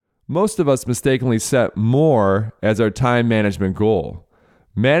Most of us mistakenly set more as our time management goal.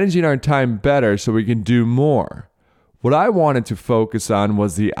 Managing our time better so we can do more. What I wanted to focus on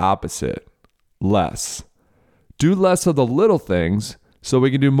was the opposite. Less. Do less of the little things so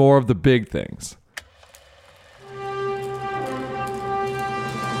we can do more of the big things.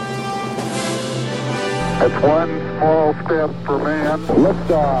 It's one small step for man.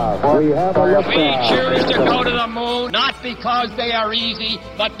 Liftoff. We have a liftoff. We choose to go to the moon, not because they are easy,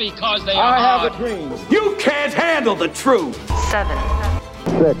 but because they are I hard. have a dream. You can't handle the truth. 7,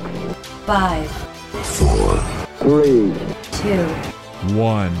 6, 5, 3, 2,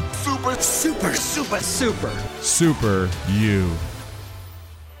 1. Super. Super you.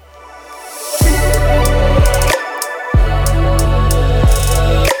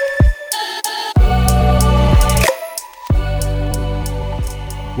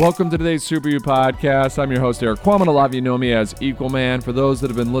 Welcome to today's Super You podcast. I'm your host, Eric Quammen. A lot of you know me as Equal Man. For those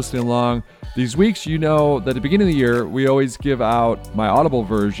that have been listening along these weeks, you know that at the beginning of the year, we always give out my Audible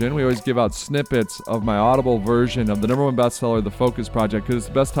version. We always give out snippets of my Audible version of the number one bestseller, The Focus Project, because it's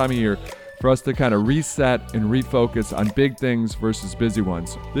the best time of year for us to kind of reset and refocus on big things versus busy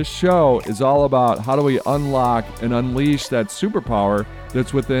ones. This show is all about how do we unlock and unleash that superpower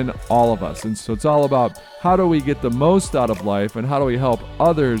that's within all of us. And so it's all about how do we get the most out of life and how do we help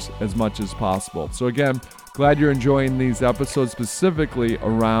others as much as possible. So again, glad you're enjoying these episodes specifically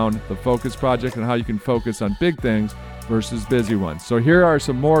around the Focus Project and how you can focus on big things versus busy ones. So here are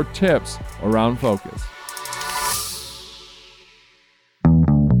some more tips around focus.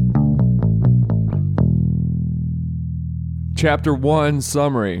 Chapter 1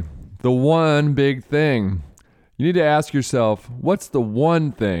 summary. The one big thing. You need to ask yourself, what's the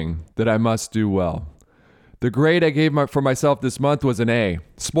one thing that I must do well? The grade I gave for myself this month was an A.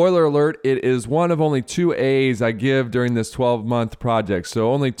 Spoiler alert, it is one of only 2 A's I give during this 12-month project,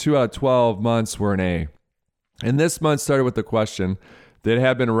 so only 2 out of 12 months were an A. And this month started with the question that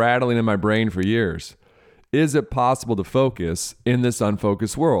had been rattling in my brain for years. Is it possible to focus in this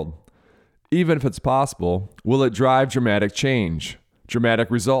unfocused world? Even if it's possible, will it drive dramatic change, dramatic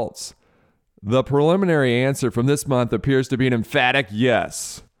results? The preliminary answer from this month appears to be an emphatic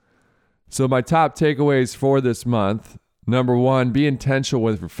yes. So my top takeaways for this month, number 1, be intentional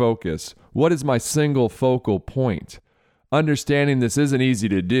with your focus. What is my single focal point? Understanding this isn't easy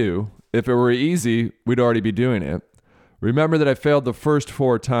to do. If it were easy, we'd already be doing it. Remember that I failed the first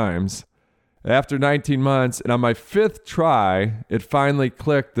 4 times. After 19 months and on my 5th try, it finally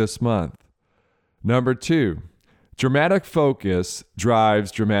clicked this month. Number 2, dramatic focus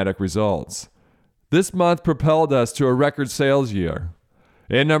drives dramatic results. This month propelled us to a record sales year.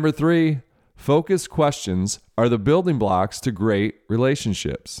 And number 3, focus questions are the building blocks to great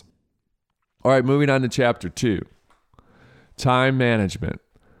relationships. All right, moving on to chapter 2, time management.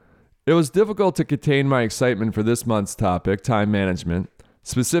 It was difficult to contain my excitement for this month's topic, time management.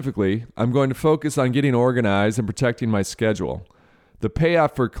 Specifically, I'm going to focus on getting organized and protecting my schedule. The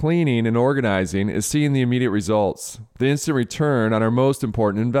payoff for cleaning and organizing is seeing the immediate results, the instant return on our most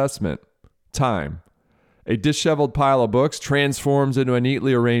important investment, time. A disheveled pile of books transforms into a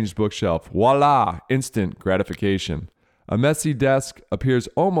neatly arranged bookshelf. Voila, instant gratification. A messy desk appears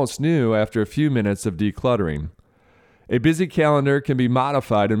almost new after a few minutes of decluttering. A busy calendar can be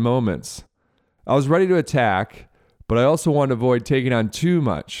modified in moments. I was ready to attack, but I also wanted to avoid taking on too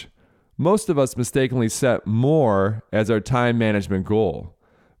much. Most of us mistakenly set more as our time management goal.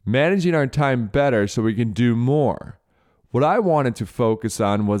 Managing our time better so we can do more. What I wanted to focus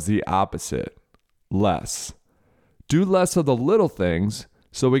on was the opposite. Less. Do less of the little things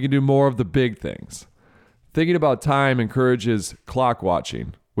so we can do more of the big things. Thinking about time encourages clock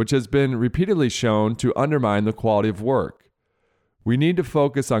watching, which has been repeatedly shown to undermine the quality of work. We need to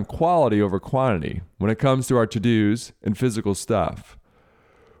focus on quality over quantity when it comes to our to-dos and physical stuff.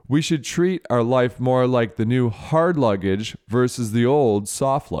 We should treat our life more like the new hard luggage versus the old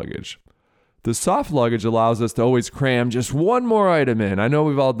soft luggage. The soft luggage allows us to always cram just one more item in. I know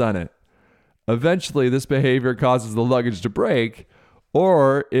we've all done it. Eventually, this behavior causes the luggage to break,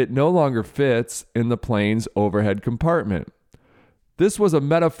 or it no longer fits in the plane's overhead compartment. This was a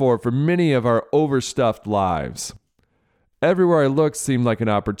metaphor for many of our overstuffed lives. Everywhere I looked seemed like an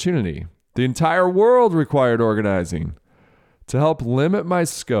opportunity. The entire world required organizing. To help limit my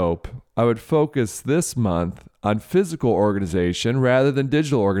scope, I would focus this month on physical organization rather than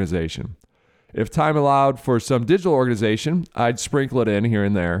digital organization. If time allowed for some digital organization, I'd sprinkle it in here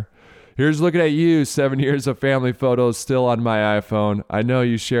and there. Here's looking at you, 7 years of family photos still on my iPhone. I know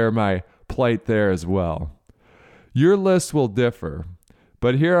you share my plight there as well. Your list will differ,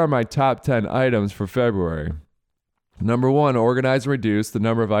 but here are my top 10 items for February. Number 1, organize and reduce the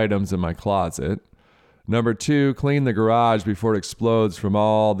number of items in my closet. Number 2, clean the garage before it explodes from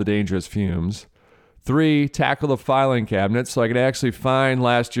all the dangerous fumes. 3, tackle the filing cabinet so I can actually find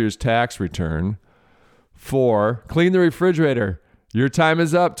last year's tax return. 4, clean the refrigerator. Your time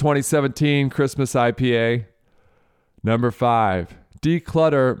is up, 2017 Christmas IPA. Number 5,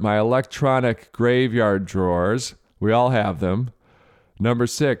 declutter my electronic graveyard drawers. We all have them. Number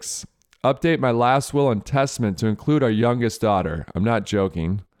 6, update my last will and testament to include our youngest daughter. I'm not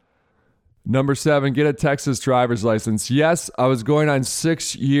joking. Number 7, get a Texas driver's license. Yes, I was going on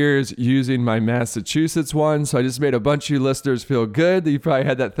 6 years using my Massachusetts one, so I just made a bunch of you listeners feel good that you probably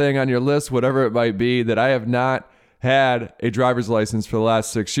had that thing on your list, whatever it might be, that I have not had a driver's license for the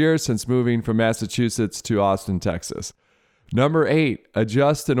last 6 years since moving from Massachusetts to Austin, Texas. Number 8,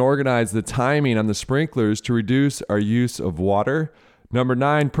 adjust and organize the timing on the sprinklers to reduce our use of water. Number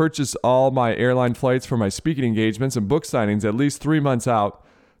 9, purchase all my airline flights for my speaking engagements and book signings at least 3 months out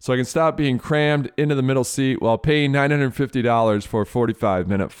so I can stop being crammed into the middle seat while paying $950 for a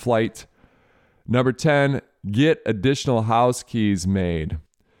 45-minute flight. Number 10, get additional house keys made.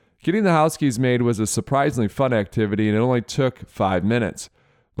 Getting the house keys made was a surprisingly fun activity, and it only took 5 minutes.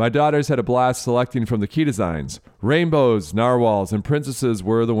 My daughters had a blast selecting from the key designs. Rainbows, narwhals, and princesses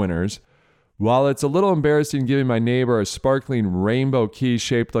were the winners. While it's a little embarrassing giving my neighbor a sparkling rainbow key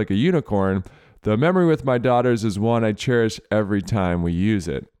shaped like a unicorn, the memory with my daughters is one I cherish every time we use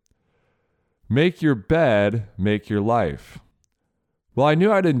it. Make your bed, make your life. While I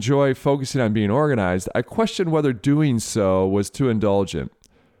knew I'd enjoy focusing on being organized, I questioned whether doing so was too indulgent.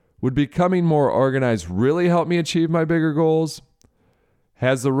 Would becoming more organized really help me achieve my bigger goals?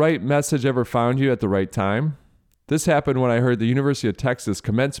 Has the right message ever found you at the right time? This happened when I heard the University of Texas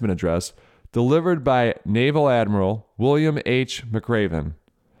commencement address delivered by Naval Admiral William H. McRaven,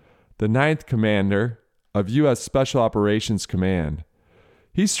 the 9th Commander of U.S. Special Operations Command.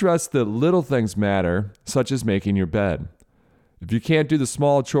 He stressed that little things matter, such as making your bed. If you can't do the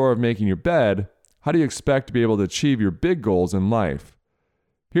small chore of making your bed, how do you expect to be able to achieve your big goals in life?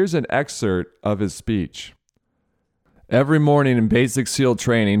 Here's an excerpt of his speech. Every morning in basic SEAL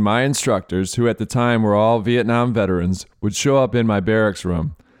training, my instructors, who at the time were all Vietnam veterans, would show up in my barracks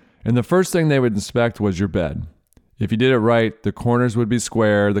room, and the first thing they would inspect was your bed. If you did it right, the corners would be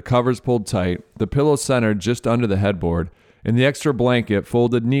square, the covers pulled tight, the pillow centered just under the headboard, and the extra blanket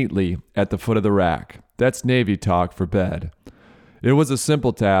folded neatly at the foot of the rack. That's Navy talk for bed. It was a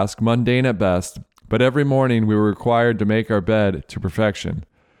simple task, mundane at best, but every morning we were required to make our bed to perfection.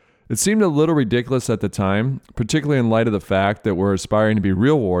 It seemed a little ridiculous at the time, particularly in light of the fact that we're aspiring to be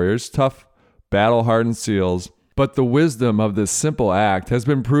real warriors, tough, battle-hardened SEALs, but the wisdom of this simple act has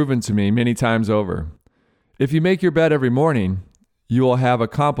been proven to me many times over. If you make your bed every morning, you will have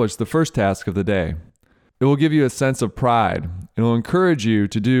accomplished the first task of the day. It will give you a sense of pride. It will encourage you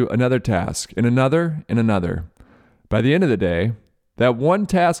to do another task, and another, and another. By the end of the day, that one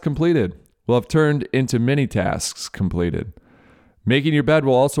task completed will have turned into many tasks completed. Making your bed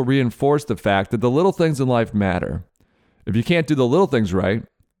will also reinforce the fact that the little things in life matter. If you can't do the little things right,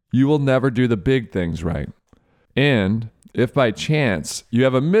 you will never do the big things right. And if by chance you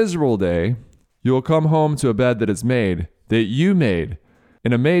have a miserable day, you will come home to a bed that is made, that you made,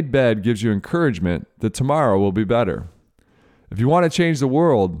 and a made bed gives you encouragement that tomorrow will be better. If you want to change the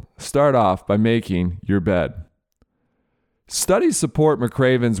world, start off by making your bed. Studies support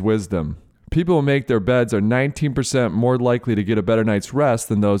McRaven's wisdom. People who make their beds are 19% more likely to get a better night's rest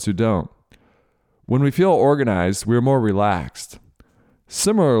than those who don't. When we feel organized, we are more relaxed.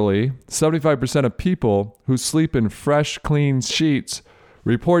 Similarly, 75% of people who sleep in fresh, clean sheets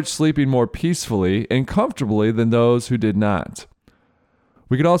report sleeping more peacefully and comfortably than those who did not.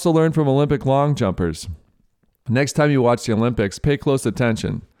 We can also learn from Olympic long jumpers. Next time you watch the Olympics, pay close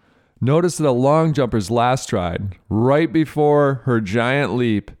attention. Notice that a long jumper's last stride, right before her giant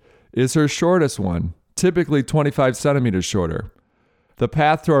leap, is her shortest one, typically 25 centimeters shorter. The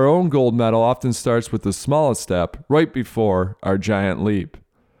path to our own gold medal often starts with the smallest step, right before our giant leap.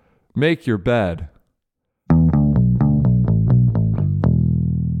 Make your bed.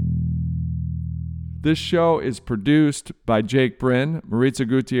 This show is produced by Jake Bryn, Maritza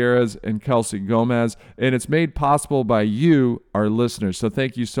Gutierrez, and Kelsey Gomez, and it's made possible by you, our listeners. So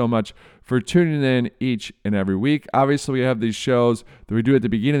thank you so much for tuning in each and every week. Obviously, we have these shows that we do at the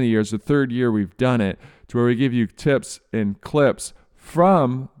beginning of the year. It's the third year we've done it, to where we give you tips and clips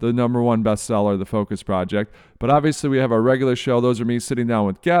from the #1 bestseller, The Focus Project. But obviously we have our regular show. Those are me sitting down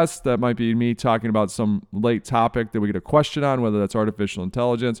with guests. That might be me talking about some late topic that we get a question on, whether that's artificial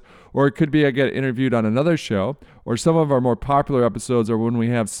intelligence, or it could be I get interviewed on another show, or some of our more popular episodes are when we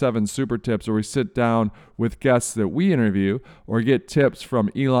have 7 super tips, where we sit down with guests that we interview, or get tips from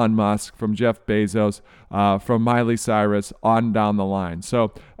Elon Musk, from Jeff Bezos, from Miley Cyrus, on down the line.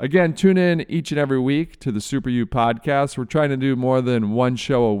 So again, tune in each and every week to the Super You podcast. We're trying to do more than one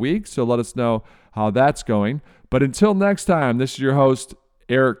show a week, so let us know how that's going. But until next time, this is your host,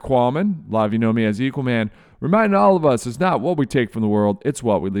 Eric Qualman. A lot of you know me as Equalman. Reminding all of us, it's not what we take from the world, it's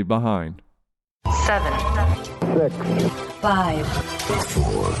what we leave behind. 7, 6, 5,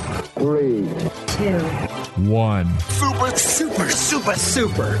 4, 3, 2, 1. Super, super, super,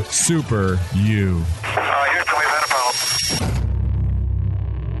 super. Super You.